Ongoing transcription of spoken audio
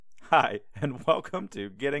Hi, and welcome to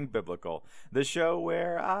Getting Biblical, the show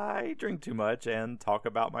where I drink too much and talk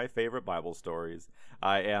about my favorite Bible stories.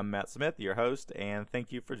 I am Matt Smith, your host, and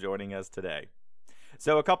thank you for joining us today.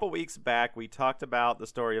 So a couple weeks back, we talked about the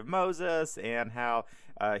story of Moses and how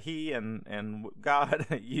he and God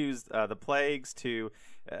used the plagues to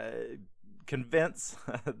convince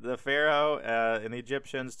the Pharaoh and the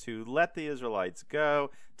Egyptians to let the Israelites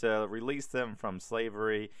go, to release them from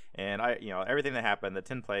slavery, and everything that happened, the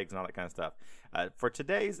 10 plagues and all that kind of stuff. For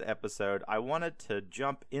today's episode, I wanted to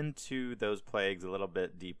jump into those plagues a little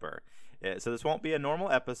bit deeper. So this won't be a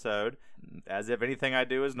normal episode, as if anything I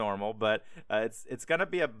do is normal, but it's going to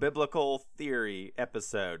be a biblical theory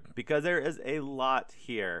episode because there is a lot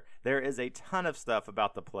here. There is a ton of stuff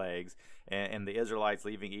about the plagues and the Israelites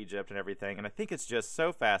leaving Egypt and everything, and I think it's just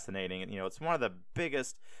so fascinating. And it's one of the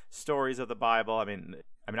biggest stories of the Bible. I mean,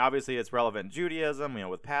 obviously it's relevant in Judaism,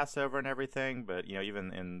 with Passover and everything, but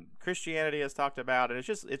even in Christianity it's talked about, and it's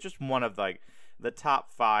just one of the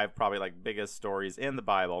top 5 probably biggest stories in the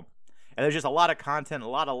Bible. And there's just a lot of content, a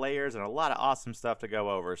lot of layers, and a lot of awesome stuff to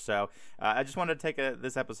go over. So I just wanted to take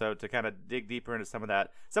this episode to kind of dig deeper into some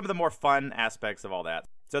of the more fun aspects of all that.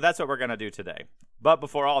 So that's what we're going to do today. But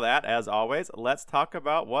before all that, as always, let's talk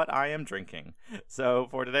about what I am drinking. So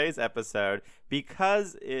for today's episode,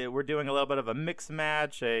 because we're doing a little bit of a mix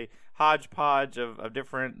match, a hodgepodge of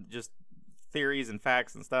different just theories and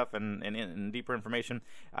facts and stuff and deeper information,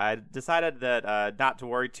 I decided that not to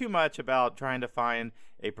worry too much about trying to find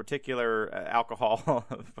a particular alcohol,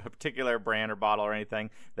 a particular brand or bottle or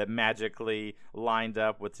anything that magically lined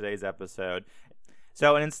up with today's episode.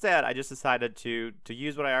 So instead, I just decided to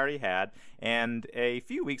use what I already had. And a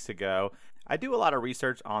few weeks ago, I do a lot of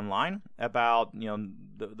research online about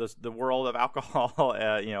the world of alcohol,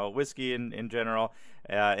 whiskey in general,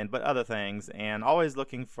 but other things, and always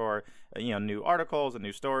looking for new articles and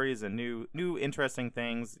new stories and new interesting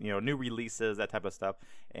things, new releases, that type of stuff.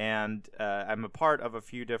 And I'm a part of a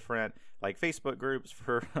few different Facebook groups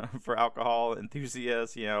for for alcohol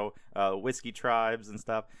enthusiasts, whiskey tribes and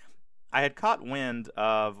stuff. I had caught wind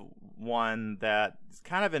of one that's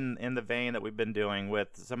kind of in the vein that we've been doing with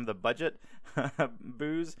some of the budget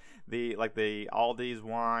booze, the Aldi's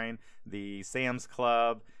wine, the Sam's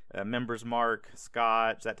Club, Members Mark,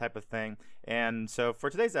 Scotch, that type of thing. And so for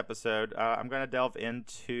today's episode, I'm going to delve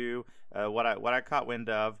into what I caught wind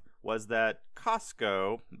of was that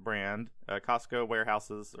Costco brand, Costco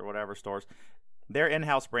warehouses or whatever stores, their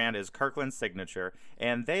in-house brand is Kirkland Signature,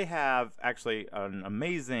 and they have actually an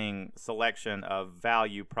amazing selection of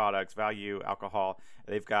value products, value alcohol.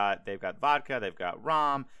 They've got vodka, they've got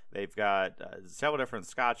rum, they've got several different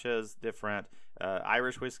scotches, different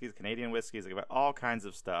Irish whiskeys, Canadian whiskeys. They've got all kinds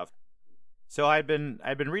of stuff. So I'd been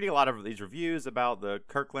reading a lot of these reviews about the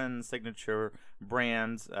Kirkland Signature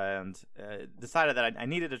brands, and decided that I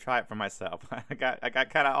needed to try it for myself. I got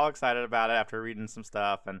kind of all excited about it after reading some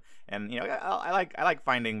stuff, and I like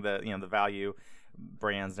finding the value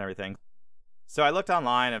brands and everything. So I looked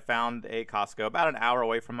online and found a Costco about an hour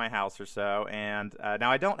away from my house or so, and now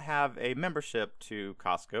I don't have a membership to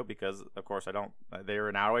Costco because, of course, they're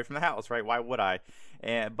an hour away from the house, right? Why would I?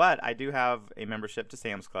 But I do have a membership to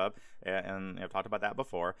Sam's Club, and I've talked about that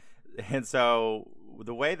before. And so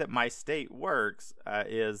the way that my state works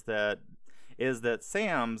is that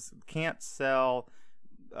Sam's can't sell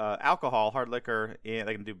alcohol, hard liquor. They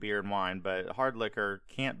can do beer and wine, but hard liquor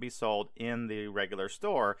can't be sold in the regular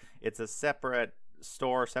store. It's a separate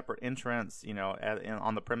store, separate entrance,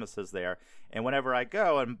 on the premises there. And whenever I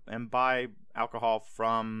go and buy alcohol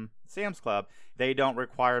from Sam's Club, they don't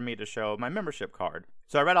require me to show my membership card.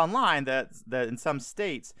 So I read online that in some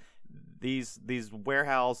states, these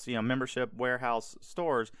warehouse, membership warehouse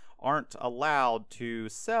stores aren't allowed to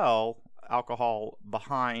sell alcohol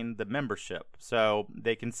behind the membership. So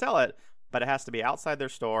they can sell it, but it has to be outside their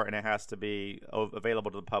store, and it has to be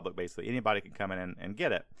available to the public. Basically, anybody can come in and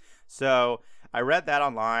get it. So I read that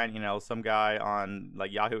online. Some guy on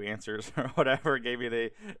Yahoo Answers or whatever gave me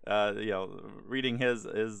the reading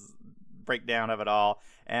his breakdown of it all,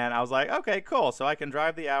 and I was like, okay, cool. So I can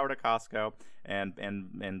drive the hour to Costco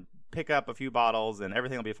and pick up a few bottles, and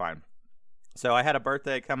everything will be fine. So I had a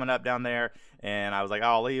birthday coming up down there, and I was like,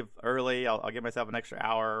 I'll leave early. I'll give myself an extra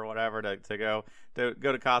hour or whatever to go to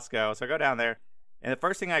Costco. So I go down there, and the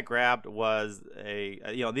first thing I grabbed was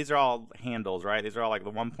these are all handles, right? These are all the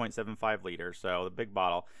 1.75 liters, so the big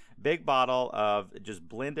bottle. big bottle of just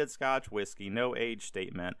blended Scotch whiskey, no age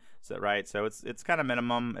statement. So right, so it's kind of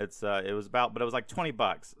minimum. It was about, but it was like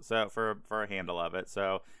 $20 so for a handle of it.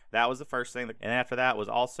 So that was the first thing, and after that was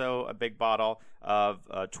also a big bottle of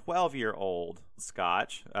 12-year-old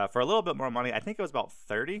Scotch for a little bit more money. I think it was about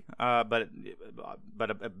 30, but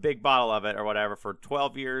a big bottle of it or whatever for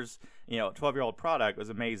 12 years. 12-year-old product was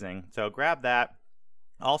amazing. So grab that.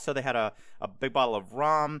 Also, they had a big bottle of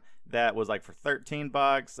rum that was like for $13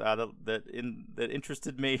 that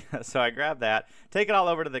interested me. So I grabbed that, take it all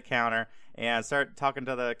over to the counter, and start talking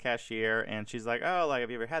to the cashier. And she's like, "Oh, like,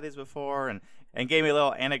 have you ever had these before?" And gave me a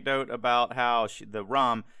little anecdote about how the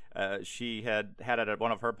rum she had it at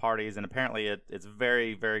one of her parties, and apparently it's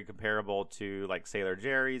very, very comparable to like Sailor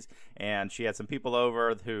Jerry's. And she had some people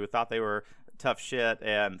over who thought they were tough shit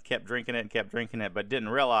and kept drinking it, but didn't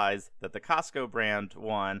realize that the Costco brand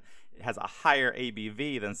one has a higher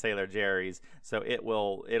ABV than Sailor Jerry's, so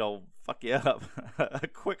it'll fuck you up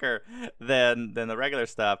quicker than the regular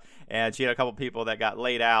stuff. And she had a couple people that got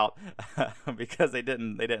laid out because they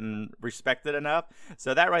didn't respect it enough.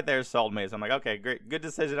 So that right there sold me. So I'm like, okay, great, good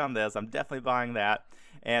decision on this. I'm definitely buying that.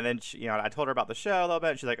 And then I told her about the show a little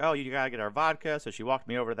bit, and she's like, "Oh, you gotta get our vodka." So she walked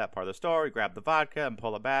me over to that part of the store. We grabbed the vodka and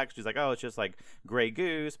pulled it back. She's like, "Oh, it's just like Grey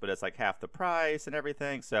Goose, but it's like half the price and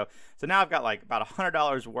everything." So now I've got like about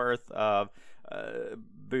 $100 worth of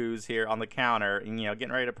booze here on the counter, and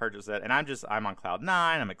getting ready to purchase it. And I'm on cloud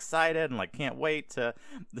nine. I'm excited and like can't wait to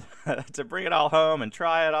to bring it all home and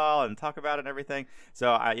try it all and talk about it and everything.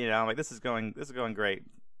 So I'm like, this is going great.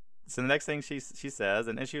 So the next thing she says,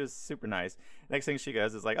 and she was super nice. Next thing she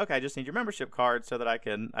goes is like, "Okay, I just need your membership card so that I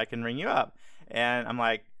can ring you up." And I'm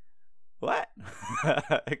like, "What?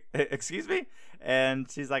 Excuse me?" And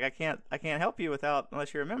she's like, "I can't help you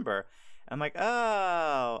unless you're a member." I'm like,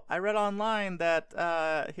 "Oh, I read online that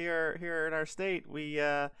here in our state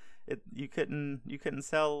you couldn't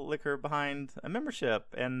sell liquor behind a membership,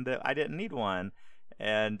 and I didn't need one."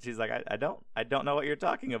 And she's like, I don't know what you're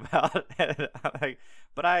talking about." And I'm like,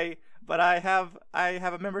 but I have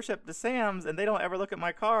a membership to Sam's, and they don't ever look at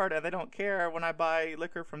my card, and they don't care when I buy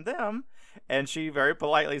liquor from them. And she very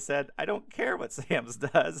politely said, "I don't care what Sam's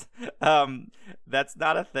does. That's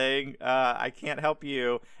not a thing. I can't help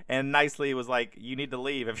you." And nicely was like, "You need to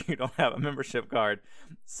leave if you don't have a membership card."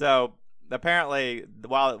 So apparently,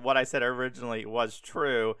 while what I said originally was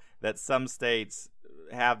true, that some states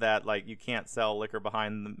have that, like, you can't sell liquor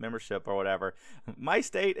behind the membership or whatever, my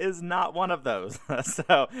state is not one of those.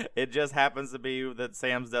 So it just happens to be that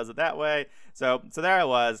Sam's does it that way. So there I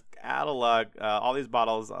was, out of luck, all these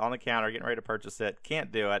bottles on the counter, getting ready to purchase it,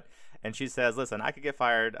 can't do it. And she says, "Listen, I could get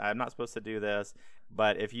fired. I'm not supposed to do this.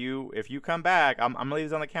 But if you come back, I'm gonna leave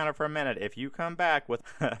this on the counter for a minute. If you come back with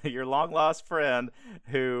your long lost friend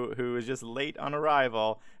who is just late on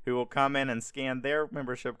arrival, who will come in and scan their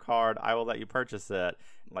membership card, I will let you purchase it."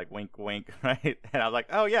 Like, wink, wink, right? And I was like,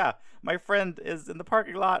 "Oh yeah, my friend is in the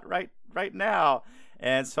parking lot right now."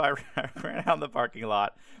 And so I ran out in the parking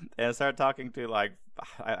lot and started talking to like,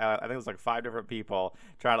 I think it was like 5 different people,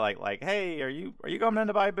 trying to like, "Hey, are you coming in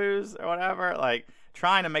to buy booze or whatever?" Like,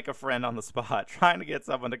 trying to make a friend on the spot, trying to get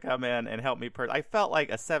someone to come in and help me purchase. I felt like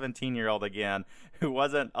a 17-year-old again, who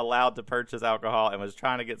wasn't allowed to purchase alcohol and was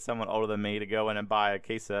trying to get someone older than me to go in and buy a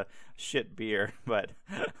case of shit beer. But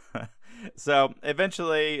so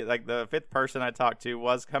eventually, like, the 5th person I talked to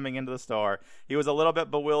was coming into the store. He was a little bit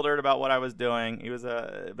bewildered about what I was doing.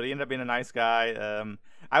 But he ended up being a nice guy.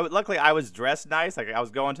 Luckily I was dressed nice. Like, I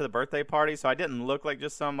was going to the birthday party, so I didn't look like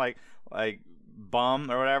just some like bum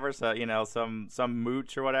or whatever. So some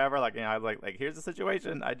mooch or whatever. Like, I was like, "Here's the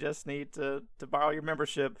situation. I just need to borrow your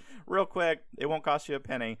membership real quick. It won't cost you a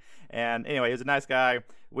penny." And anyway, he was a nice guy.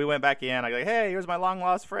 We went back in. I go, "Hey, here's my long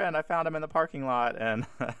lost friend. I found him in the parking lot." And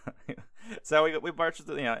so we purchased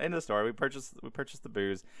in the store. We purchased the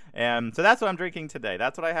booze, and so that's what I'm drinking today.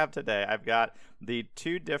 That's what I have today. I've got the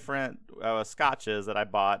 2 different scotches that I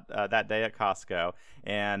bought that day at Costco,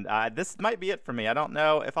 and this might be it for me. I don't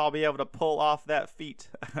know if I'll be able to pull off that feat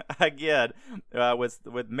again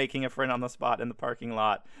with making a friend on the spot in the parking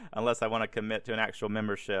lot, unless I want to commit to an actual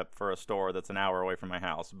membership for a store that's an hour away from my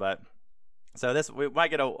house. But so we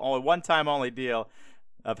might get a one-time only deal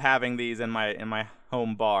of having these in my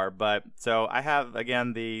home bar. But so I have,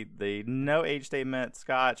 again, the no age statement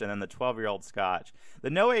scotch, and then the 12-year-old scotch.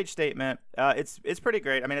 The no age statement, it's pretty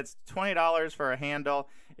great. I mean, it's $20 for a handle.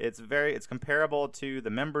 It's comparable to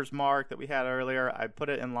the Members Mark that we had earlier. I put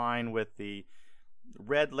it in line with the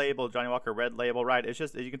Red Label, Johnnie Walker Red Label, right? It's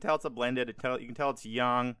just, you can tell it's a blended. You can tell it's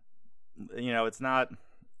young. It's not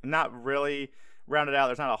really rounded out.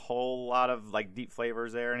 There's not a whole lot of like deep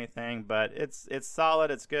flavors there or anything, but it's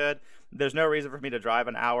solid. It's good. There's no reason for me to drive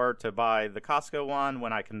an hour to buy the Costco one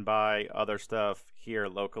when I can buy other stuff here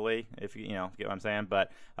locally, if you get what I'm saying.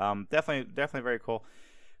 But definitely very cool.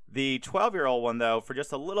 The 12-year-old one, though, for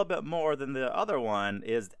just a little bit more than the other one,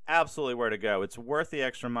 is absolutely where to go. It's worth the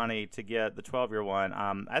extra money to get the 12-year one.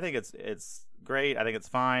 I think it's great. I think it's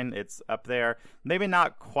fine. It's up there. Maybe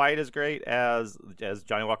not quite as great as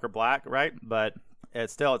Johnnie Walker Black, right? But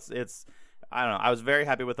it's still it's I don't know. I was very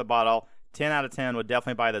happy with the bottle. 10 out of 10 would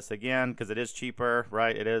definitely buy this again because it is cheaper,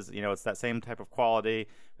 right? It is, it's that same type of quality,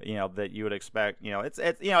 that you would expect.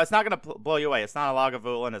 It's not going to blow you away. It's not a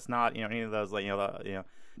Lagavulin. It's not, any of those,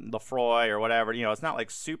 Lefroy or whatever. It's not like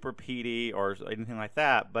super peaty or anything like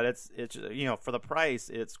that. But it's for the price,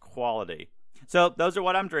 it's quality. So those are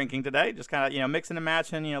what I'm drinking today. Just kind of, mixing and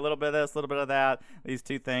matching, a little bit of this, a little bit of that. These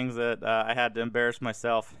two things that I had to embarrass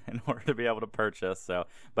myself in order to be able to purchase. So,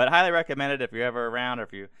 but highly recommend it if you're ever around or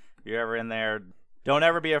if you're ever in there. Don't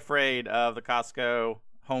ever be afraid of the Costco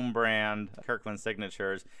home brand Kirkland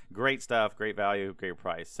Signatures. Great stuff, great value, great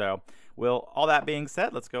price. So, all that being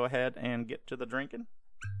said, let's go ahead and get to the drinking.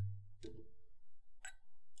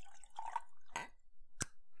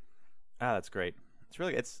 That's great. It's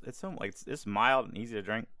really it's so like it's mild and easy to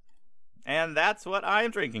drink. And that's what I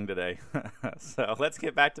am drinking today. So, let's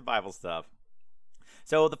get back to Bible stuff.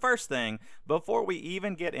 So the first thing, before we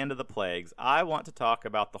even get into the plagues, I want to talk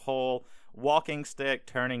about the whole walking stick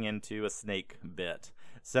turning into a snake bit.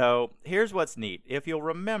 So here's what's neat. If you'll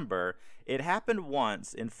remember, it happened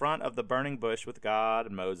once in front of the burning bush with God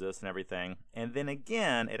and Moses and everything. And then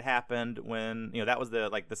again, it happened when, that was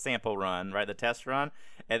the sample run, right? The test run.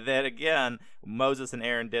 And then again, Moses and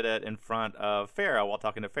Aaron did it in front of Pharaoh while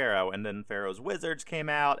talking to Pharaoh. And then Pharaoh's wizards came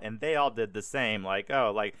out and they all did the same.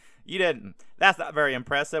 You didn't. That's not very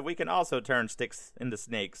impressive. We can also turn sticks into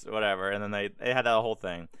snakes or whatever. And then they had that whole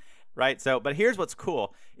thing. Right? So, but here's what's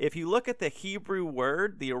cool. If you look at the Hebrew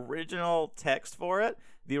word, the original text for it,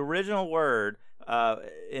 the original word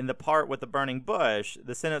in the part with the burning bush,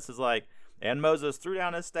 the sentence is like, and Moses threw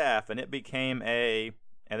down his staff and it became a,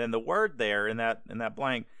 and then the word there in that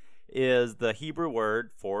blank is the Hebrew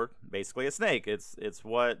word for basically a snake. It's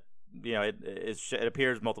what, it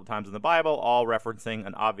appears multiple times in the Bible, all referencing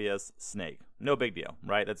an obvious snake. No big deal,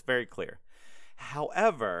 right? That's very clear.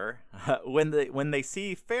 However, when they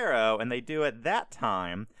see Pharaoh and they do it that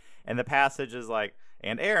time, and the passage is like,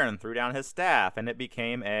 and Aaron threw down his staff and it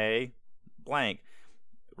became a blank,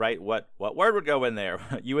 right? What word would go in there?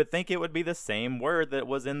 You would think it would be the same word that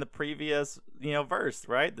was in the previous, verse,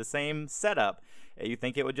 right? The same setup. You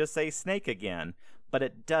think it would just say snake again, but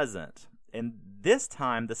it doesn't. And this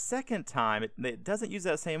time, the second time, it doesn't use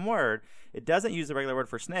that same word. It doesn't use the regular word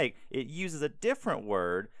for snake. It uses a different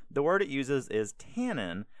word. The word it uses is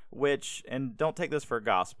tannin, which, and don't take this for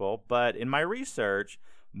gospel, but in my research,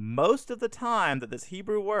 most of the time that this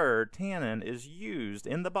Hebrew word, tannin, is used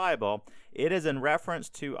in the Bible, it is in reference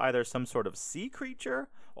to either some sort of sea creature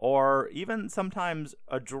or even sometimes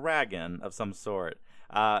a dragon of some sort.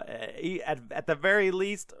 At the very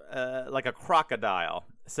least, like a crocodile.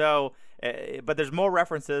 So, but there's more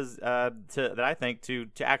references that I think to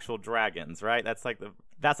actual dragons, right? That's like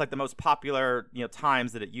the most popular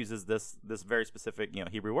times that it uses this very specific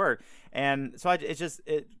Hebrew word, and so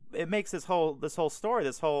it makes this whole story,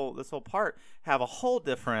 this whole part have a whole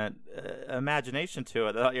different imagination to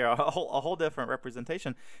it, a whole different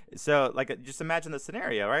representation. So just imagine the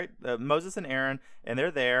scenario, right? Moses and Aaron, and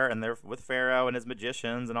they're there, and they're with Pharaoh and his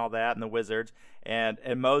magicians and all that, and the wizards, and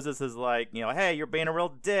Moses is like, hey, you're being a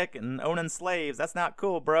real dick and owning slaves. That's not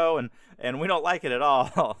cool, bro, and we don't like it at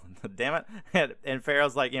all. Damn it. And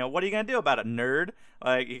Pharaoh's like, what are you gonna do about it, nerd?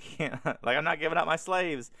 You can't. I'm not giving up my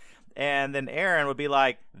slaves. And then Aaron would be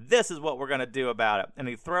like, this is what we're going to do about it. And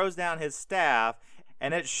he throws down his staff,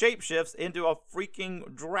 and it shapeshifts into a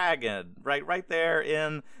freaking dragon, right there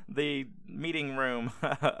in the meeting room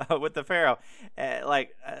with the Pharaoh.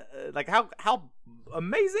 How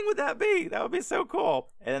amazing would that be? That would be so cool.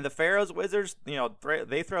 And then the Pharaoh's wizards,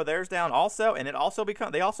 they throw theirs down also, and they also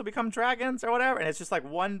become dragons or whatever. And it's just like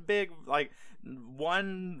one big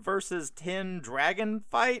 1 versus 10 dragon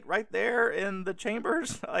fight right there in the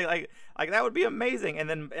chambers. like that would be amazing. And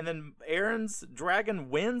then Aaron's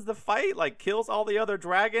dragon wins the fight, kills all the other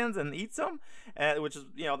dragons and eats them, which is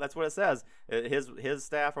that's what it says. His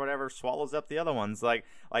staff or whatever swallows up the other ones. Like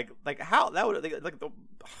how that would like the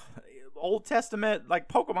Old Testament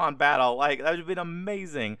Pokemon battle, that would have been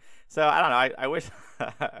amazing. So I don't know. I wish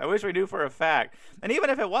I wish we knew for a fact. And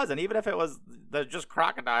even if it wasn't, even if it was just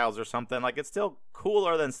crocodiles or something, it's still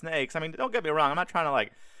cooler than snakes. I mean, don't get me wrong. I'm not trying to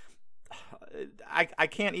I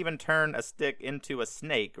can't even turn a stick into a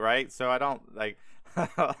snake, right? So I don't like.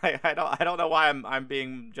 I don't know why I'm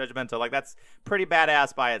being judgmental. Like, that's pretty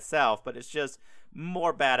badass by itself, but it's just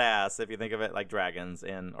more badass if you think of it like dragons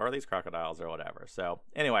or at least crocodiles or whatever. So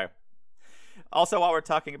anyway, also while we're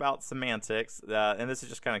talking about semantics, and this is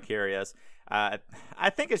just kind of curious, I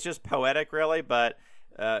think it's just poetic, really, but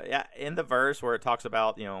yeah, in the verse where it talks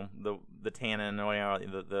about the tannin, or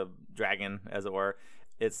the dragon, as it were,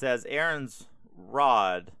 it says Aaron's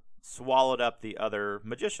rod swallowed up the other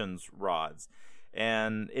magician's rods.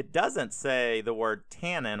 And it doesn't say the word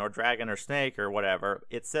tannin or dragon or snake or whatever.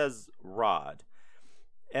 It says rod.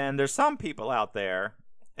 And there's some people out there,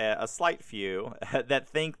 a slight few, that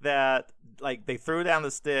think that, like, they threw down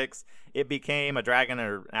the sticks, it became a dragon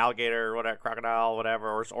or an alligator or whatever, crocodile,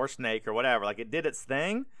 whatever, or snake or whatever. Like, it did its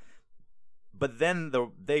thing, but then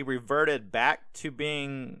they reverted back to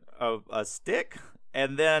being a stick,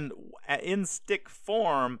 and then in stick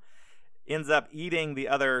form ends up eating the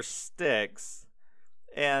other sticks.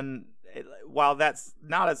 And while that's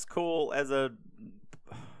not as cool as a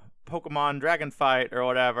Pokemon dragon fight or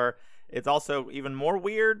whatever, it's also even more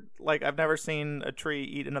weird. Like, I've never seen a tree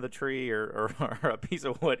eat another tree or a piece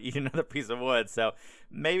of wood eat another piece of wood. So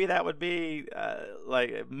maybe that would be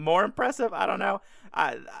like more impressive. I don't know.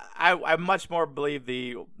 I much more believe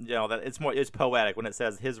that it's poetic when it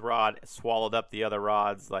says his rod swallowed up the other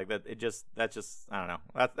rods. Like that, that's just I don't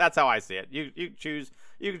know. That's how I see it. You can choose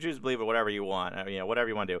to believe it whatever you want. Whatever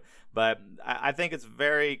you want to do. But I think it's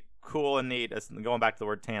very cool and neat. Going back to the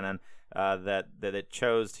word tannin. That it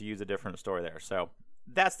chose to use a different story there. So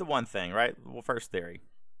that's the one thing, right? Well, first theory.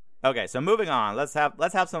 Okay, so moving on. Let's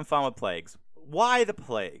have some fun with plagues. Why the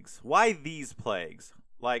plagues? Why these plagues?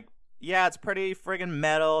 Like, yeah, it's pretty friggin'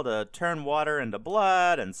 metal to turn water into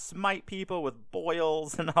blood and smite people with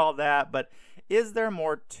boils and all that, but is there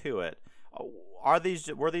more to it?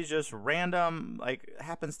 Were these just random, like,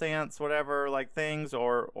 happenstance, whatever, like, things,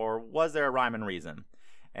 or was there a rhyme and reason?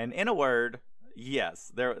 And in a word,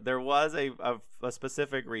 yes, there was a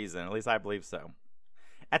specific reason. At least I believe so.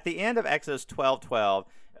 At the end of Exodus 12:12,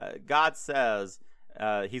 God says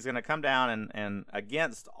he's going to come down and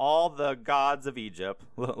against all the gods of Egypt,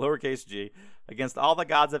 lowercase g, against all the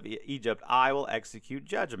gods of Egypt, I will execute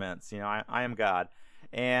judgments. I am God.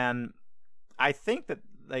 And I think that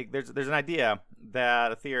there's an idea,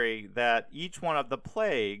 a theory that each one of the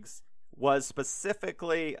plagues was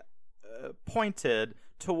specifically pointed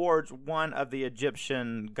towards one of the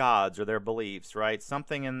Egyptian gods or their beliefs, right?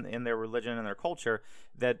 Something in their religion and their culture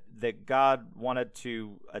that God wanted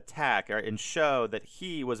to attack and show that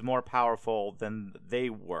he was more powerful than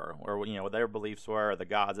they were, or what their beliefs were, or the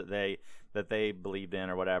gods that they believed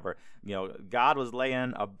in, or whatever. God was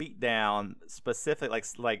laying a beat down, specific,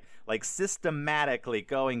 like systematically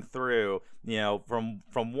going through, from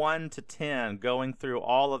 1 to 10, going through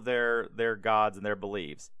all of their gods and their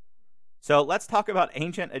beliefs. So let's talk about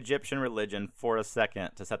ancient Egyptian religion for a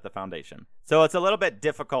second to set the foundation. So it's a little bit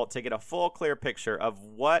difficult to get a full, clear picture of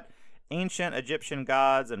what ancient Egyptian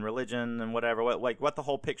gods and religion and whatever, what the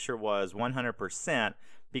whole picture was 100%,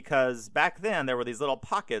 because back then there were these little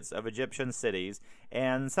pockets of Egyptian cities,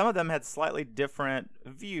 and some of them had slightly different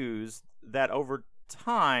views that over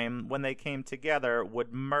time, when they came together,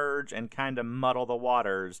 would merge and kind of muddle the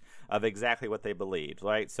waters of exactly what they believed,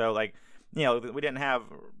 right? So, we didn't have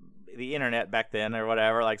the internet back then or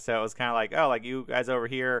whatever, so it was kind of like, oh, like you guys over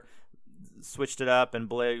here switched it up and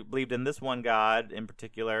believed in this one god in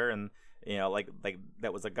particular, and like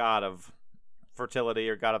that was a god of fertility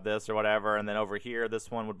or god of this or whatever, and then over here this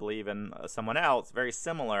one would believe in someone else very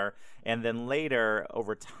similar, and then later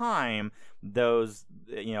over time those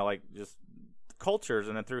just cultures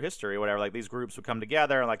and then through history or whatever, these groups would come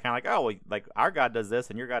together and oh, our god does this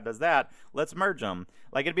and your god does that, let's merge them.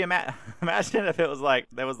 It'd be imagine if it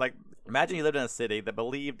was imagine you lived in a city that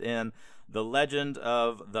believed in the legend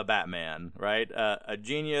of the Batman, right? A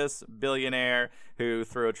genius billionaire who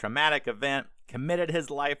through a traumatic event committed his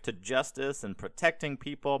life to justice and protecting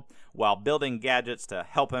people while building gadgets to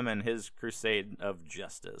help him in his crusade of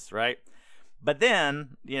justice, right? But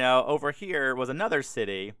then, over here was another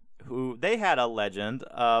city who they had a legend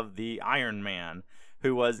of the Iron Man,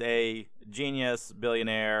 who was a genius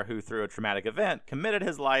billionaire who, through a traumatic event, committed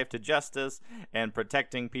his life to justice and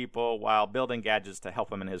protecting people while building gadgets to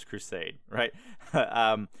help him in his crusade, right?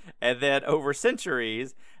 And then over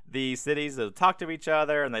centuries, the cities would talk to each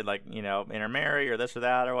other and they'd intermarry or this or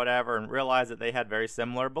that or whatever, and realize that they had very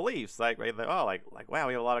similar beliefs. Wow, we have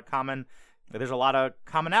a lot of there's a lot of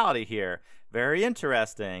commonality here. very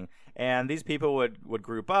interesting. And these people would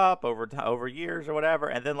group up over years or whatever,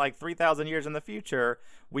 and then like 3,000 years in the future,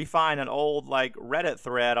 we find an old like Reddit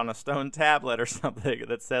thread on a stone tablet or something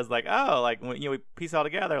that says like, oh, like we piece it all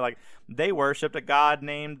together, like they worshipped a god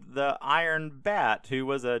named the Iron Bat, who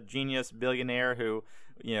was a genius billionaire who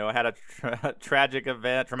had a traumatic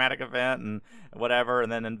event and whatever,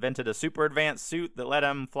 and then invented a super advanced suit that let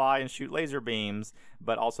him fly and shoot laser beams,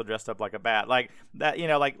 but also dressed up like a bat. Like that,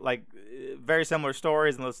 like very similar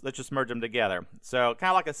stories, and let's just merge them together. So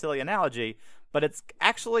kind of like a silly analogy, but it's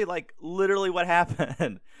actually like literally what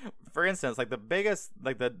happened. For instance, like the biggest,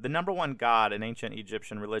 like the number one god in ancient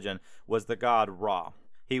Egyptian religion was the god Ra.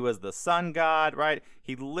 He was the sun god, right?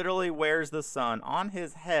 He literally wears the sun on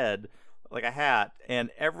his head like a hat, and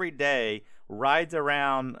every day rides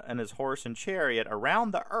around in his horse and chariot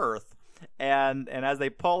around the earth, and as they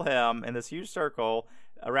pull him in this huge circle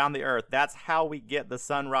around the earth, that's how we get the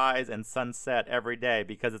sunrise and sunset every day,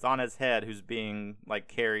 because it's on his head, who's being like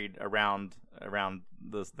carried around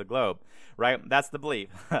the globe, right? That's the belief.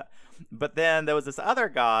 But then there was this other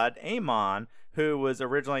god, Amon, who was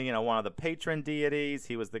originally, one of the patron deities.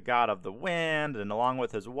 He was the god of the wind, and along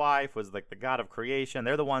with his wife was like the god of creation.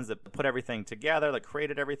 They're the ones that put everything together, that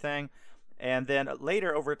created everything. And then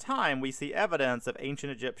later, over time, we see evidence of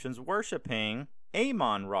ancient Egyptians worshiping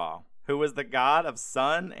Amon-Ra, who was the god of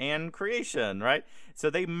sun and creation, right? So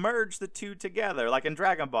they merged the two together, like in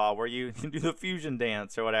Dragon Ball, where you do the fusion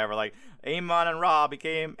dance or whatever. Like Amon and Ra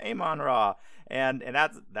became Amon-Ra, and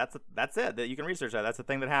that's it. That you can research that. That's the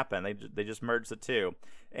thing that happened. They just merged the two,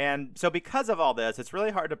 and so because of all this, it's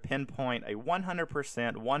really hard to pinpoint a 100%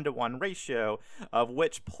 1-to-1 ratio of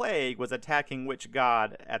which plague was attacking which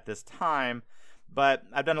god at this time. But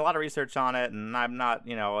I've done a lot of research on it, and I'm not,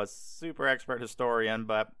 a super expert historian.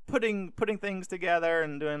 But putting things together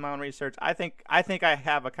and doing my own research, I think I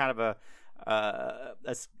have a kind of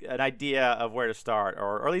an idea of where to start,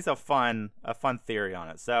 or at least a fun theory on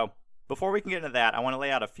it. So before we can get into that, I want to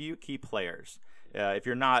lay out a few key players. If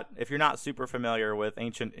you're not super familiar with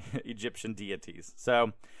ancient Egyptian deities,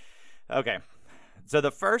 so okay, so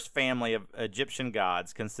the first family of Egyptian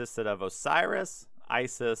gods consisted of Osiris,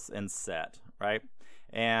 Isis, and Set. Right,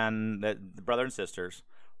 and the brother and sisters.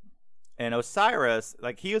 And Osiris,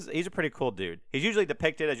 like he's a pretty cool dude. He's usually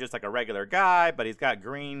depicted as just like a regular guy, but he's got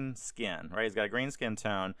green skin, right? He's got a green skin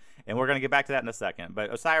tone, and we're gonna get back to that in a second.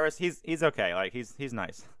 But Osiris, he's okay, like he's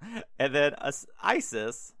nice. And then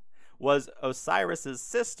Isis was Osiris's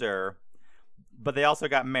sister, but they also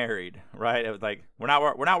got married, right? It was like we're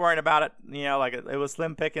not worrying about it, like it was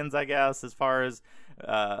slim pickings, I guess, as far as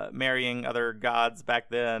marrying other gods back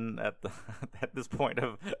then at this point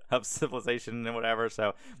of civilization and whatever.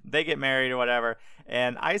 So they get married or whatever,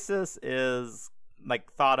 and Isis is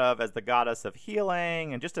like thought of as the goddess of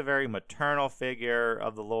healing and just a very maternal figure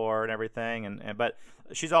of the lore and everything, and but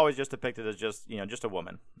she's always just depicted as just just a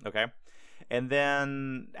woman, okay? And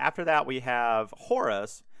then after that we have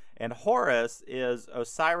Horus. And Horus is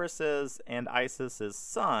Osiris's and Isis's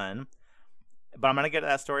son, but I'm going to get to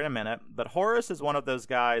that story in a minute. But Horus is one of those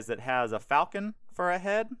guys that has a falcon for a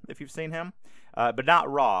head, if you've seen him, but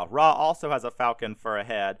not Ra. Ra also has a falcon for a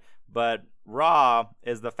head, but Ra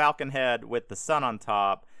is the falcon head with the sun on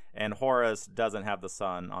top, and Horus doesn't have the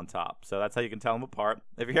sun on top. So that's how you can tell them apart.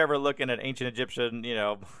 If you're ever looking at ancient Egyptian,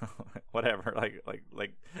 whatever,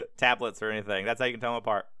 like tablets or anything, that's how you can tell them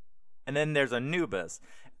apart. And then there's Anubis.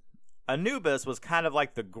 Anubis was kind of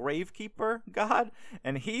like the gravekeeper god,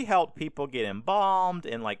 and he helped people get embalmed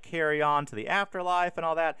and like carry on to the afterlife and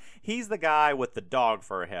all that. He's the guy with the dog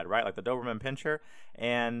for a head, right? Like the Doberman Pinscher.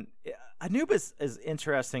 And Anubis is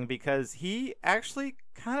interesting because he actually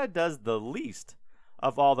kind of does the least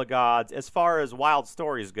of all the gods as far as wild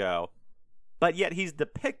stories go, but yet he's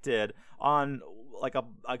depicted on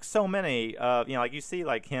like so many like you see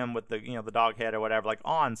like him with the the dog head or whatever, like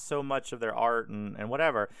on so much of their art and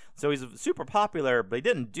whatever. So he's super popular, but he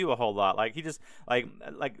didn't do a whole lot. Like he just like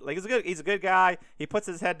he's a good guy. He puts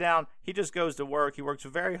his head down, he just goes to work. He works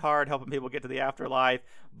very hard helping people get to the afterlife,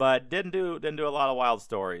 but didn't do a lot of wild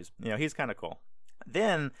stories. He's kind of cool.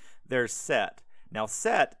 Then there's Set. Now,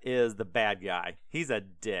 Set is the bad guy. He's a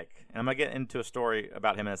dick. And I'm going to get into a story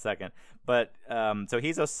about him in a second. But, so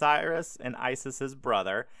he's Osiris and Isis's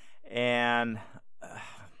brother. And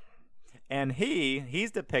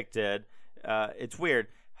he's depicted, it's weird.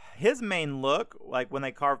 His main look, like when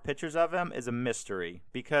they carve pictures of him, is a mystery.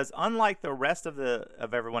 Because unlike the rest of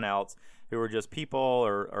everyone else, who are just people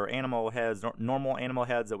or animal heads, normal animal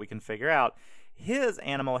heads that we can figure out, his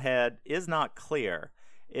animal head is not clear.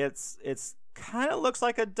 It's kind of looks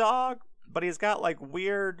like a dog, but he's got like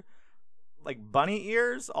weird like bunny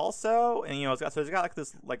ears also, and he's got like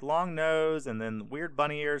this like long nose and then weird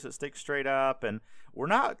bunny ears that stick straight up, and we're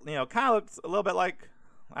not kind of looks a little bit like,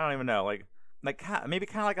 I don't even know, like maybe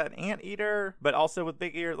kind of like an anteater, but also with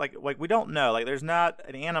big ears. Like we don't know. Like there's not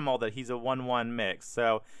an animal that he's a 1-1 mix.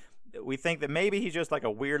 So we think that maybe he's just like a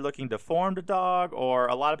weird looking deformed dog, or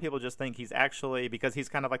a lot of people just think he's actually, because he's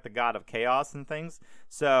kind of like the god of chaos and things.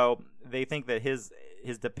 So they think that his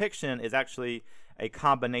depiction is actually a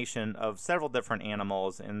combination of several different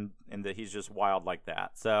animals, and that he's just wild like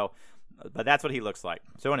that. So, but that's what he looks like.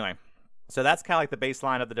 So anyway, so that's kind of like the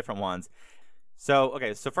baseline of the different ones. So,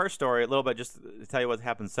 okay, so first story, a little bit just to tell you what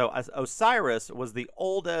happened. So Osiris was the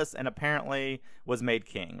oldest and apparently was made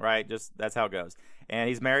king, right? Just that's how it goes. And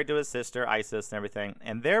he's married to his sister, Isis, and everything.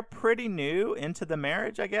 And they're pretty new into the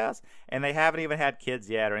marriage, I guess. And they haven't even had kids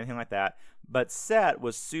yet or anything like that. But Set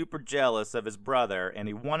was super jealous of his brother, and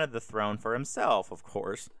he wanted the throne for himself, of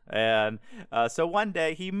course. And so one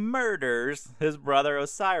day he murders his brother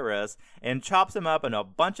Osiris and chops him up in a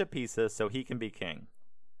bunch of pieces so he can be king.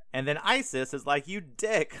 And then Isis is like, you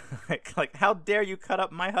dick, like how dare you cut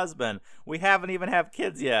up my husband? We haven't even have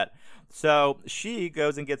kids yet. So she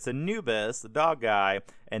goes and gets Anubis, the dog guy,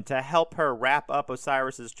 and to help her wrap up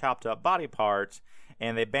Osiris's chopped up body parts,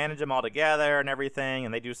 and they bandage him all together and everything,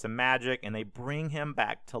 and they do some magic, and they bring him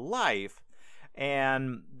back to life.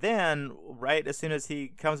 And then, right as soon as he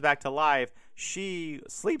comes back to life, she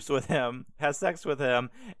sleeps with him, has sex with him,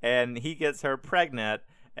 and he gets her pregnant.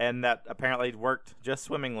 And that apparently worked just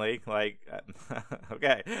swimmingly. Like,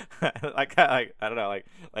 okay, like I don't know,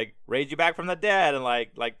 like raise you back from the dead, and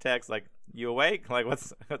like text, like, you awake? Like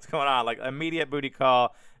what's going on? Like immediate booty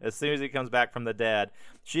call as soon as he comes back from the dead.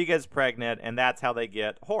 She gets pregnant, and that's how they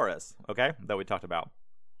get Horus. Okay, that we talked about.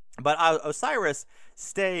 But Osiris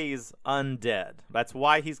stays undead. That's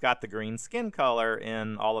why he's got the green skin color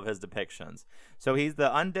in all of his depictions. So he's the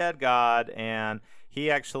undead god, and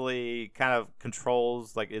he actually kind of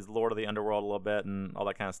controls, like, is Lord of the Underworld a little bit and all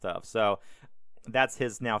that kind of stuff. So that's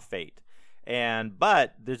his now fate.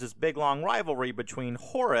 But there's this big long rivalry between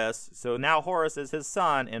Horus. So now Horus is his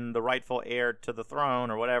son and the rightful heir to the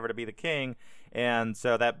throne or whatever, to be the king. And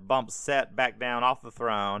so that bumps Set back down off the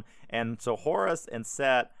throne. And so Horus and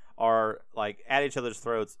Set are like at each other's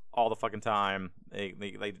throats all the fucking time.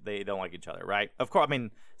 They don't like each other, right? Of course, I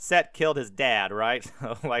mean, Set killed his dad, right?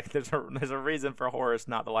 Like there's a reason for Horus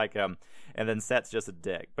not to like him, and then Set's just a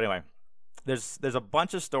dick. But anyway, there's a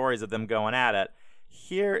bunch of stories of them going at it.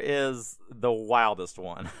 Here is the wildest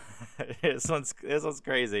one. This one's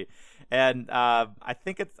crazy, and I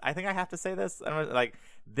think I have to say this. I don't know, like,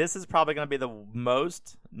 this is probably going to be the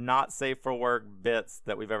most not safe for work bits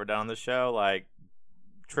that we've ever done on the show. Like,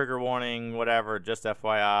 trigger warning, whatever. Just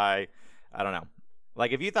FYI. I don't know.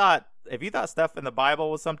 Like, if you thought stuff in the Bible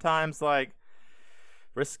was sometimes like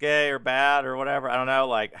risque or bad or whatever, I don't know.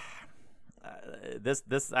 Like,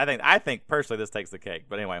 this I think personally this takes the cake.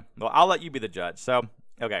 But anyway, well, I'll let you be the judge. So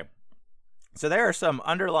okay. So there are some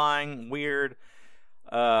underlying weird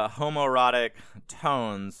homoerotic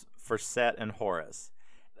tones for Set and Horus.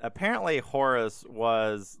 Apparently Horus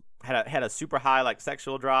had a super high like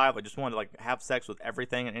sexual drive. I just wanted to like have sex with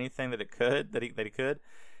everything and anything that he could.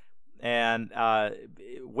 And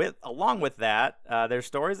along with that, there's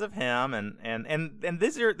stories of him and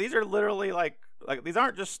these are literally like these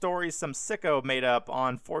aren't just stories some sicko made up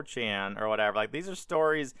on 4chan or whatever. Like, these are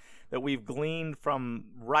stories that we've gleaned from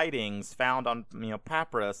writings found on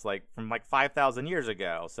papyrus, like from like 5,000 years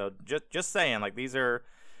ago. So just saying, like, these are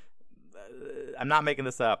I'm not making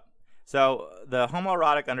this up. So the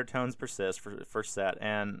homoerotic undertones persist for Set,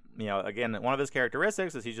 and again, one of his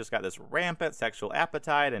characteristics is he's just got this rampant sexual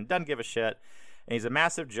appetite and doesn't give a shit, and he's a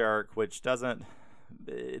massive jerk, which doesn't.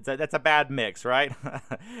 That's a bad mix, right?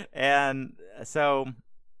 And so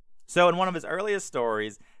in one of his earliest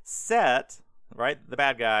stories, Set, right, the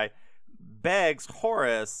bad guy, begs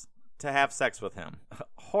Horus to have sex with him.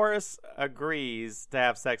 Horus agrees to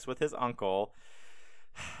have sex with his uncle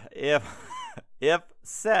if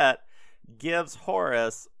Set gives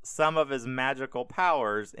Horus some of his magical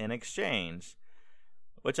powers in exchange,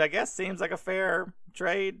 which I guess seems like a fair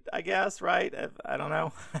trade, I guess, right? I don't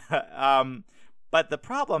know. But the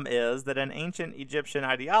problem is that in ancient Egyptian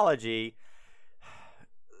ideology,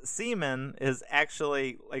 semen is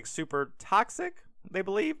actually like super toxic, they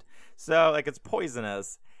believed. So like it's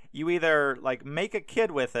poisonous. You either like make a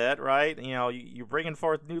kid with it, right? You're bringing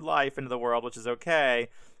forth new life into the world, which is okay.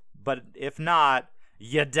 But if not,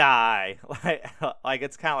 you die. Like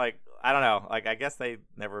it's kind of like, I don't know. Like, I guess they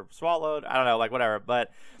never swallowed. I don't know, like whatever.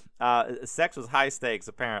 But sex was high stakes,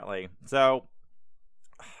 apparently. So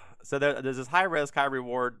So there's this high risk, high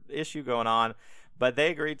reward issue going on, but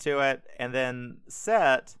they agree to it. And then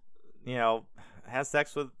Set, has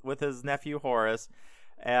sex with his nephew Horus,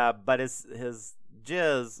 but his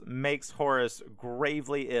jizz makes Horus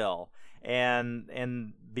gravely ill.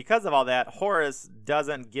 And because of all that, Horus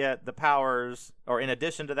doesn't get the powers, or in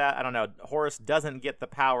addition to that, I don't know, Horus doesn't get the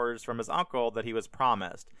powers from his uncle that he was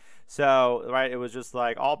promised. So, right, it was just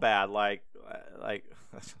like all bad, like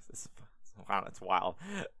wow, it's wild.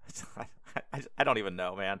 I don't even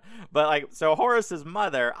know, man. But so Horus's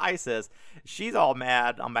mother, Isis, she's all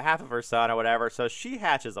mad on behalf of her son or whatever. So she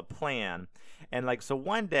hatches a plan, and so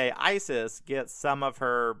one day Isis gets some of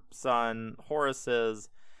her son Horus's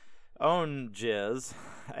own jizz,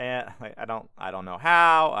 and I don't know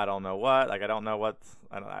how, I don't know what, I don't know what,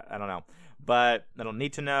 I don't know, but I don't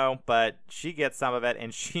need to know. But she gets some of it,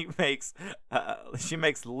 and she makes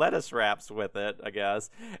lettuce wraps with it, I guess,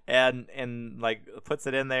 and puts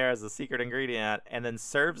it in there as a secret ingredient, and then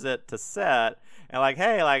serves it to Set, and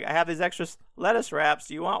hey, I have these extra lettuce wraps.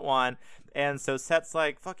 Do you want one? And so Set's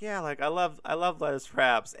like, fuck yeah, I love lettuce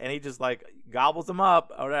wraps, and he just gobbles them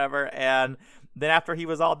up or whatever. And then after he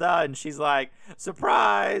was all done, she's like,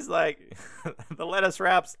 surprise, the lettuce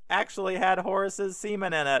wraps actually had Horus's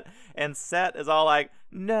semen in it. And Set is all like,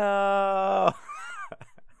 no.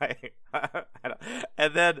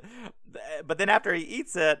 And then, but then after he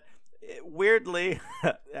eats it, weirdly,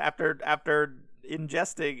 after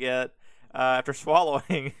ingesting it, after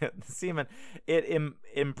swallowing the semen, it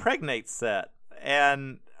impregnates Set.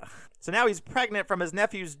 And so now he's pregnant from his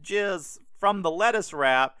nephew's jizz from the lettuce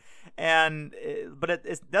wrap. But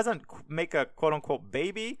it doesn't make a quote unquote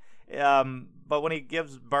baby. But when he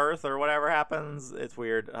gives birth or whatever happens, it's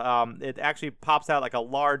weird. It actually pops out like a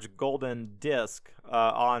large golden disc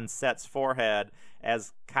on Set's forehead,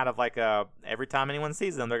 as kind of every time anyone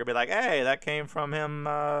sees them, they're gonna be like, "Hey, that came from him."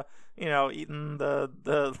 Eating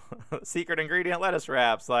the secret ingredient lettuce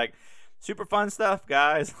wraps. Super fun stuff,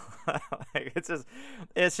 guys. It's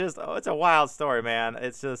a wild story, man.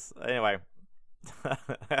 It's just, anyway.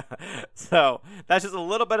 So that's just a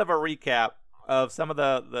little bit of a recap of some of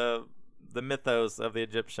the mythos of the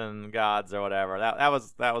Egyptian gods or whatever. That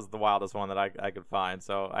was the wildest one that I could find,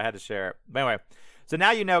 so I had to share it. But anyway, so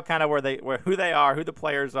now you know kind of who they are, who the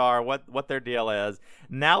players are, what their deal is.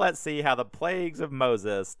 Now let's see how the plagues of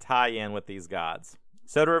Moses tie in with these gods.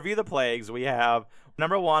 So to review the plagues, we have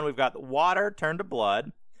number 1, we've got water turned to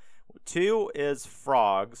blood. 2 is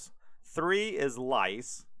frogs. 3 is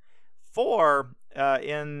lice. 4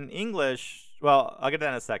 in English, well, I'll get to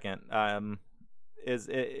that in a second, is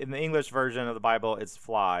in the English version of the Bible, it's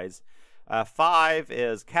flies. 5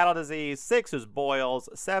 is cattle disease. 6 is boils.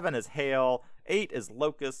 7 is hail. 8 is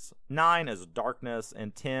locusts. 9 is darkness.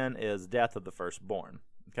 And 10 is death of the firstborn.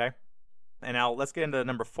 Okay? And now let's get into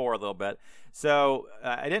number 4 a little bit. So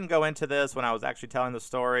I didn't go into this when I was actually telling the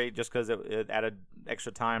story, just because it added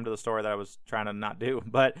extra time to the story that I was trying to not do.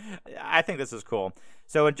 But I think this is cool.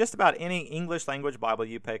 So in just about any English language Bible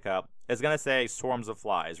you pick up, it's going to say swarms of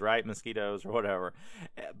flies, right? Mosquitoes or whatever.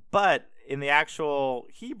 But in the actual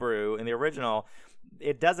Hebrew, in the original,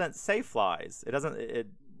 it doesn't say flies. It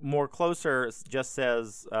more closer just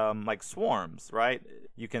says swarms, right?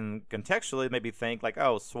 You can contextually maybe think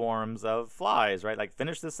swarms of flies, right?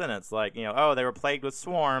 Finish the sentence, they were plagued with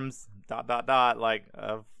swarms, ...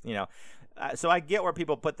 So I get where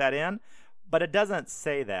people put that in, but it doesn't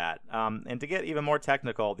say that. And to get even more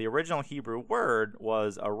technical, the original Hebrew word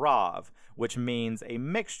was a rav, which means a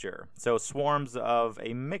mixture. So swarms of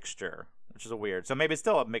a mixture, which is weird. So maybe it's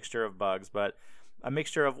still a mixture of bugs, but a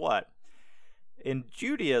mixture of what? In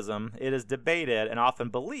Judaism, it is debated and often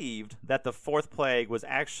believed that the 4th plague was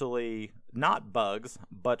actually not bugs,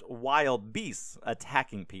 but wild beasts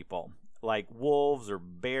attacking people, like wolves or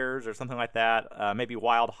bears or something like that. Maybe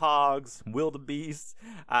wild hogs, wildebeests,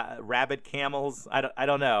 rabid camels. I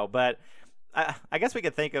don't know, but I guess we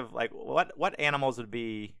could think of what animals would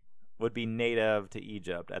be native to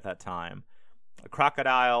Egypt at that time.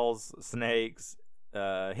 Crocodiles, snakes,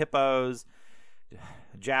 hippos,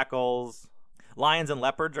 jackals. Lions and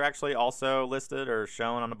leopards are actually also listed or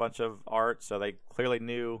shown on a bunch of art, so they clearly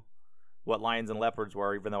knew what lions and leopards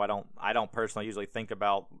were, even though I don't personally usually think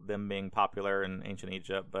about them being popular in ancient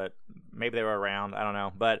Egypt, but maybe they were around. I don't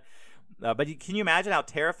know. But can you imagine how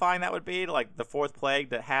terrifying that would be to the 4th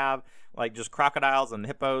plague, to have just crocodiles and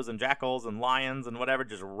hippos and jackals and lions and whatever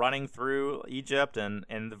just running through Egypt? And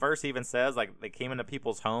the verse even says they came into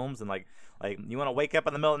people's homes, and you want to wake up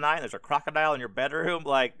in the middle of the night and there's a crocodile in your bedroom,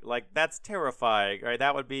 that's terrifying, right?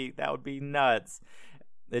 That would be nuts.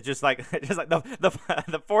 It's just like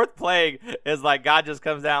the fourth plague is like God just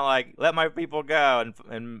comes down like, let my people go,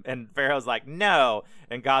 and Pharaoh's like, no,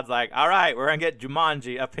 and God's like, all right, we're gonna get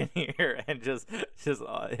Jumanji up in here, and just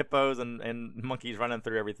hippos and monkeys running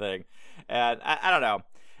through everything, and I don't know.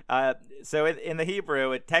 So in the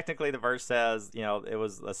Hebrew, technically the verse says, it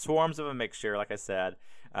was swarms of a mixture, like I said.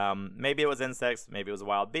 Maybe it was insects, maybe it was a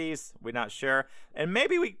wild beast. We're not sure, and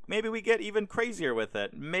maybe we get even crazier with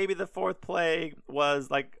it. Maybe the fourth plague was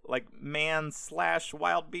like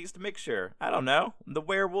man/wild beast mixture. I don't know. The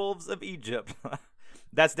werewolves of Egypt.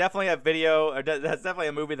 That's definitely a video, or that's definitely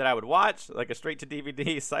a movie that I would watch, like a straight to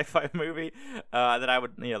DVD sci-fi movie. That I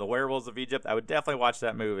would, the werewolves of Egypt. I would definitely watch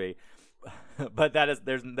that movie. But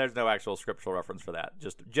there's no actual scriptural reference for that,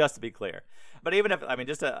 just to be clear. But even if, I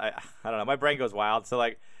don't know, my brain goes wild. So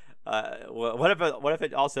like, what if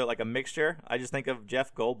it also like a mixture? I just think of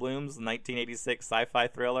Jeff Goldblum's 1986 sci-fi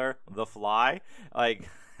thriller The Fly. Like,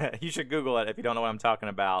 you should Google it if you don't know what I'm talking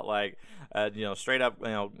about. Like, straight up,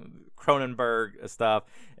 Cronenberg stuff,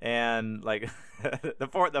 and like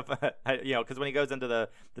because when he goes into the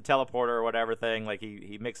teleporter or whatever thing, like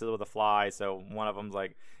he mixes it with a fly. So one of them's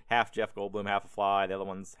like half Jeff Goldblum, half a fly. The other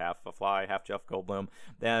one's half a fly, half Jeff Goldblum.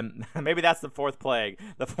 Then maybe that's the fourth plague.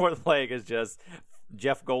 The fourth plague is just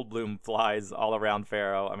Jeff Goldblum flies all around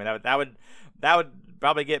Pharaoh. I mean, that would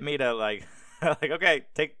probably get me to like. Like, okay,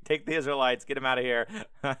 take the Israelites, get them out of here.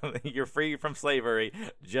 You're free from slavery.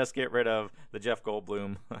 Just get rid of the Jeff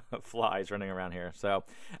Goldblum flies running around here. So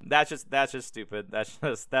that's just stupid.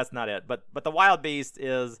 That's not it. But the wild beast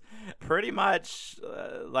is pretty much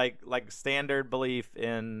like standard belief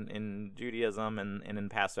in Judaism and in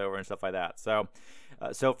Passover and stuff like that.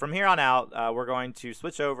 So from here on out, we're going to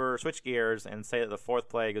switch gears and say that the fourth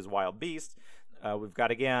plague is wild beast. We've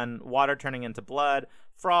got, again, water turning into blood,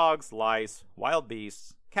 frogs, lice, wild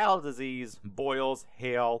beasts, cattle disease, boils,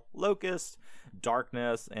 hail, locusts,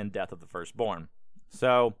 darkness, and death of the firstborn.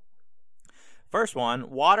 So, first one,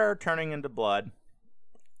 water turning into blood,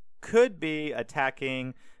 could be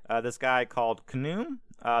attacking this guy called Khnum,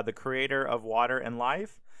 the creator of water and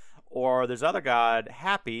life, or there's other god,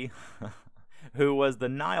 Hapi, who was the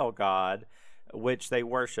Nile god, which they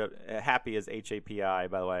worship. Hapi is Hapi,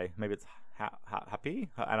 by the way. Maybe it's Hapi?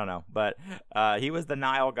 I don't know. But he was the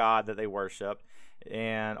Nile god that they worship.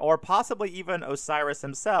 Or possibly even Osiris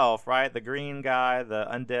himself, right? The green guy, the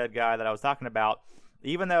undead guy that I was talking about.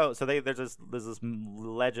 Even though, there's this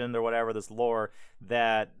legend or whatever, this lore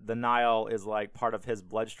that the Nile is like part of his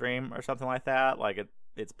bloodstream or something like that. Like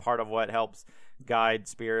it's part of what helps guide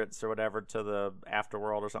spirits or whatever to the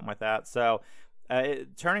afterworld or something like that. So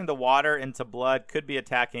turning the water into blood could be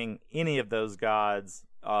attacking any of those gods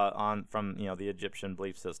from the Egyptian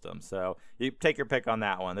belief system. So you take your pick on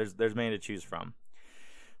that one. There's many to choose from.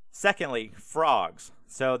 Secondly, frogs.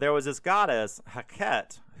 So there was this goddess,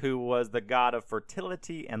 Heket, who was the god of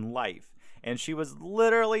fertility and life. And she was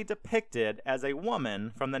literally depicted as a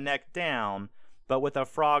woman from the neck down, but with a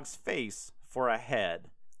frog's face for a head.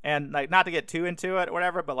 And like, not to get too into it or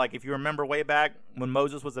whatever, but like if you remember way back when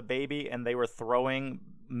Moses was a baby and they were throwing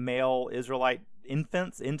male Israelite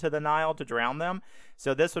infants into the Nile to drown them.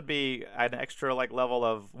 So this would be an extra like level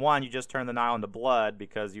of, one, you just turned the Nile into blood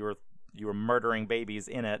because you were murdering babies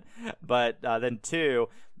in it. But then two,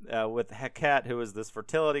 with Heket, who is this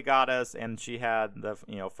fertility goddess, and she had the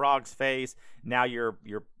frog's face. Now you're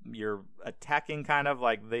attacking kind of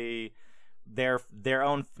like their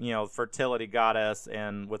own fertility goddess,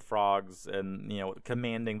 and with frogs, and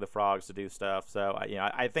commanding the frogs to do stuff. So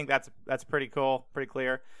I think that's pretty cool, pretty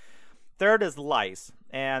clear. Third is lice,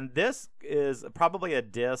 and this is probably a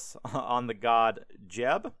diss on the god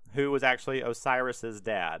Geb, who was actually Osiris's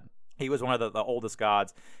dad. He was one of the oldest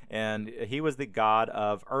gods, and he was the god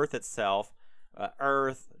of earth itself,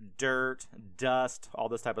 earth, dirt, dust, all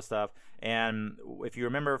this type of stuff. And if you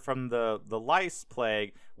remember from the lice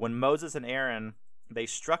plague, when Moses and Aaron, they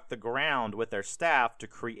struck the ground with their staff to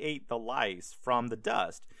create the lice from the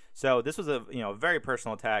dust. So this was a very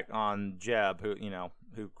personal attack on Geb,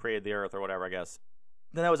 who created the earth or whatever, I guess.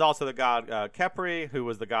 Then there was also the god Khepri, who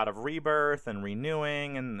was the god of rebirth and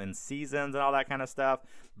renewing and seasons and all that kind of stuff.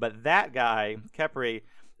 But that guy, Khepri,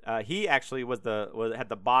 he actually had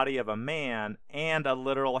the body of a man and a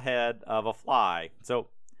literal head of a fly. So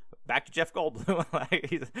back to Jeff Goldblum,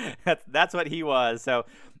 that's what he was. So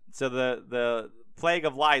the plague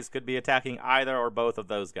of lice could be attacking either or both of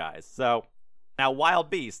those guys. So now, wild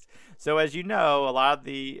beast. So as you know, a lot of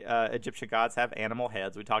the Egyptian gods have animal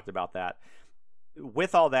heads. We talked about that.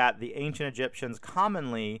 With all that, the ancient Egyptians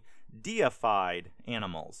commonly deified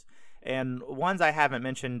animals. And ones I haven't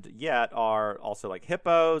mentioned yet are also like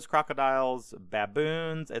hippos, crocodiles,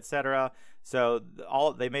 baboons, etc. So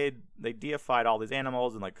they deified all these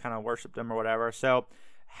animals and like kind of worshipped them or whatever. So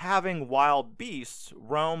having wild beasts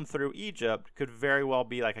roam through Egypt could very well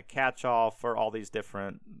be like a catch-all for all these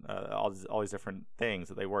different all these different things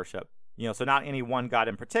that they worship. So not any one god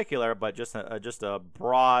in particular, but just a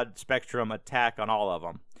broad spectrum attack on all of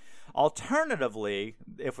them. Alternatively,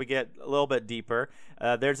 if we get a little bit deeper,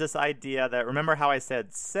 there's this idea that, remember how I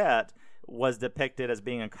said Set was depicted as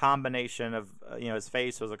being a combination of, his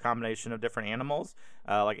face was a combination of different animals,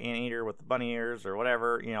 like anteater with bunny ears or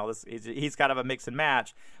whatever. He's kind of a mix and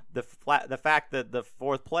match. The fact that the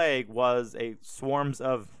fourth plague was a swarms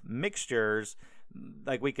of mixtures,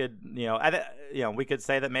 like we could, we could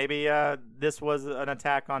say that maybe this was an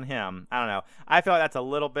attack on him. I don't know. I feel like that's a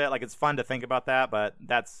little bit like, it's fun to think about that, but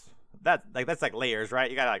that's like layers, right?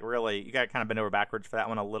 You gotta kind of bend over backwards for that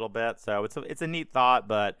one a little bit. So it's a neat thought,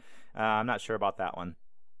 but I'm not sure about that one.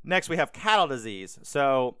 Next, we have cattle disease.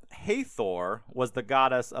 So Hathor was the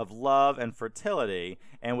goddess of love and fertility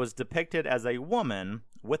and was depicted as a woman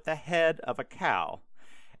with the head of a cow.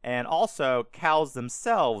 And also, cows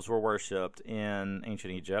themselves were worshipped in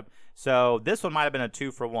ancient Egypt. So this one might have been a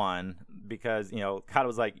 2-for-1 because, God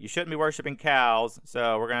was like, you shouldn't be worshiping cows,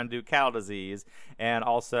 so we're going to do cattle disease. And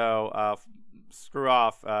also, screw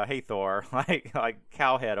off Hathor, like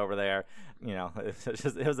cowhead over there. It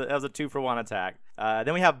was a 2-for-1 attack.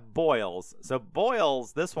 Then we have boils. So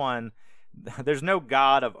boils, this one, there's no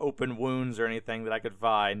god of open wounds or anything that I could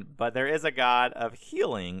find, but there is a god of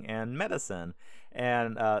healing and medicine,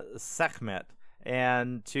 and Sekhmet,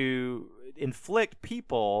 and to inflict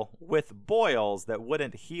people with boils that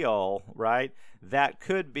wouldn't heal, right? That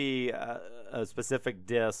could be a specific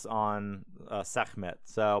diss on Sekhmet.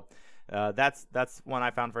 So that's one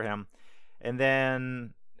I found for him. And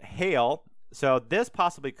then hail. So this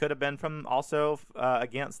possibly could have been from also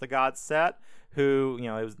against the god Set, who,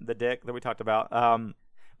 it was the dick that we talked about.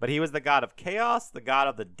 But he was the god of chaos, the god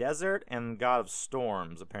of the desert, and god of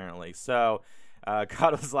storms, apparently. So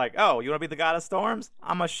God was like, oh, you want to be the god of storms?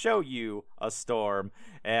 I'm going to show you a storm.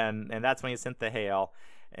 And that's when he sent the hail.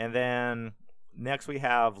 And then next we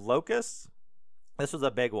have locusts. This was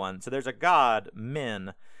a big one. So there's a god,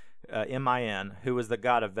 Min, M-I-N, who was the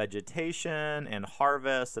god of vegetation and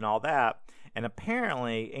harvest and all that. And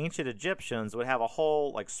apparently, ancient Egyptians would have a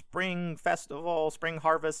whole spring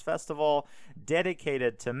harvest festival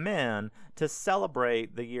dedicated to Min to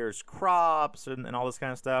celebrate the year's crops and all this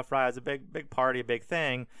kind of stuff, right? It's a big party, a big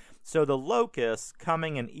thing. So the locusts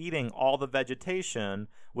coming and eating all the vegetation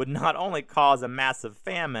would not only cause a massive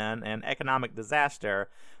famine and economic disaster,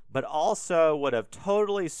 but also would have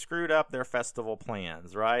totally screwed up their festival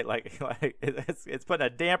plans, right? It's putting a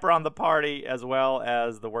damper on the party as well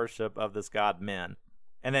as the worship of this god Min.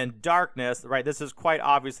 And then darkness, right? This is quite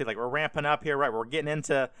obviously, we're ramping up here, right? We're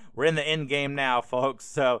in the end game now, folks.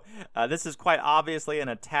 So this is quite obviously an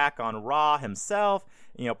attack on Ra himself,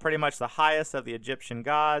 pretty much the highest of the Egyptian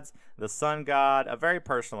gods, the sun god, a very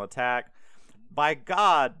personal attack. By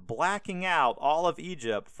God blacking out all of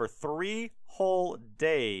Egypt for 3 whole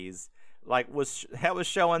days, was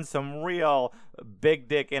showing some real big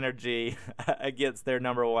dick energy against their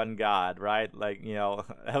number one god, right?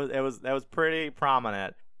 That was pretty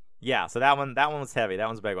prominent. Yeah, so that one was heavy. That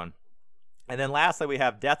one's a big one. And then lastly, we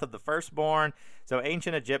have death of the firstborn. So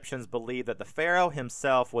ancient Egyptians believed that the pharaoh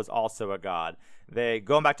himself was also a god.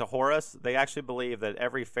 Going back to Horus, they actually believe that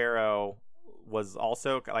every pharaoh was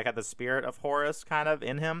also had the spirit of Horus kind of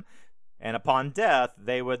in him. And upon death,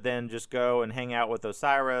 they would then just go and hang out with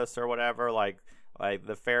Osiris or whatever, like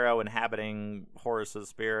the pharaoh inhabiting Horus's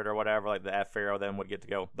spirit or whatever, the pharaoh then would get to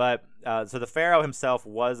go. But so the pharaoh himself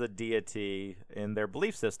was a deity in their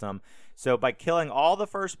belief system. So by killing all the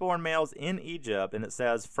firstborn males in Egypt, and it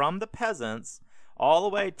says from the peasants all the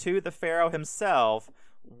way to the pharaoh himself,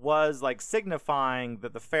 was signifying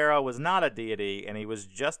that the pharaoh was not a deity and he was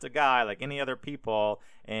just a guy like any other people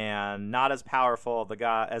and not as powerful the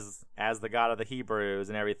god as the god of the Hebrews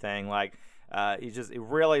and everything. He's just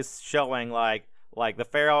really showing the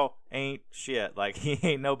pharaoh ain't shit. He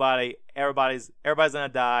ain't nobody. Everybody's gonna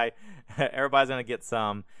die. Everybody's gonna get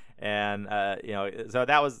some. And so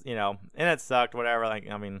that was, and it sucked, whatever.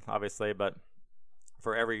 Obviously, but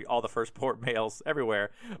for all the firstborn males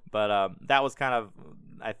everywhere. But that was kind of,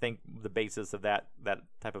 I think, the basis of that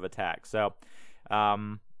type of attack. So,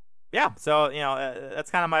 yeah. So that's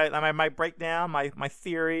kind of my breakdown, my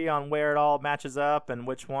theory on where it all matches up and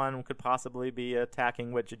which one could possibly be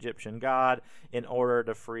attacking which Egyptian god in order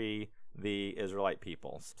to free the Israelite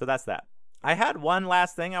peoples. So that's that. I had one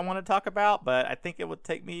last thing I want to talk about, but I think it would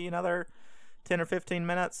take me another 10 or 15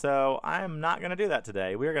 minutes, so I'm not going to do that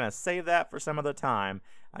today. We're going to save that for some other time.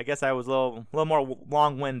 I guess I was a little more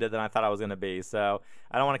long-winded than I thought I was going to be, so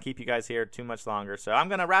I don't want to keep you guys here too much longer. So I'm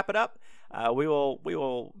going to wrap it up. We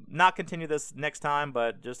will not continue this next time,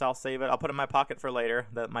 but just I'll save it. I'll put it in my pocket for later.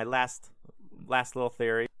 My last little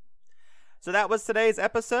theory. So that was today's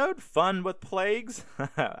episode, Fun with Plagues.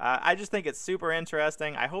 I just think it's super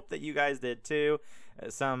interesting. I hope that you guys did too.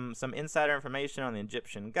 Some insider information on the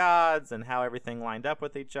Egyptian gods and how everything lined up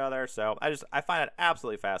with each other. So I find it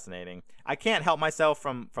absolutely fascinating. I can't help myself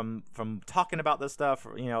from talking about this stuff,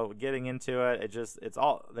 getting into it. It's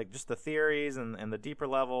all like just the theories and the deeper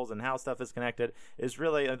levels and how stuff is connected is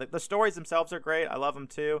really, the stories themselves are great. I love them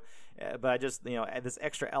too. But I just, this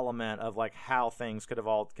extra element of like how things could have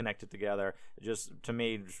all connected together just, to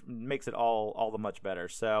me, makes it all the much better.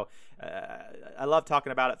 So I love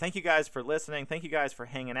talking about it. Thank you guys for listening. Thank you guys for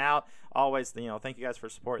hanging out. Always, thank you guys for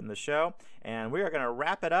supporting the show. And we are going to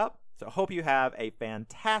wrap it up. So hope you have a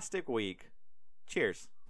fantastic week. Cheers.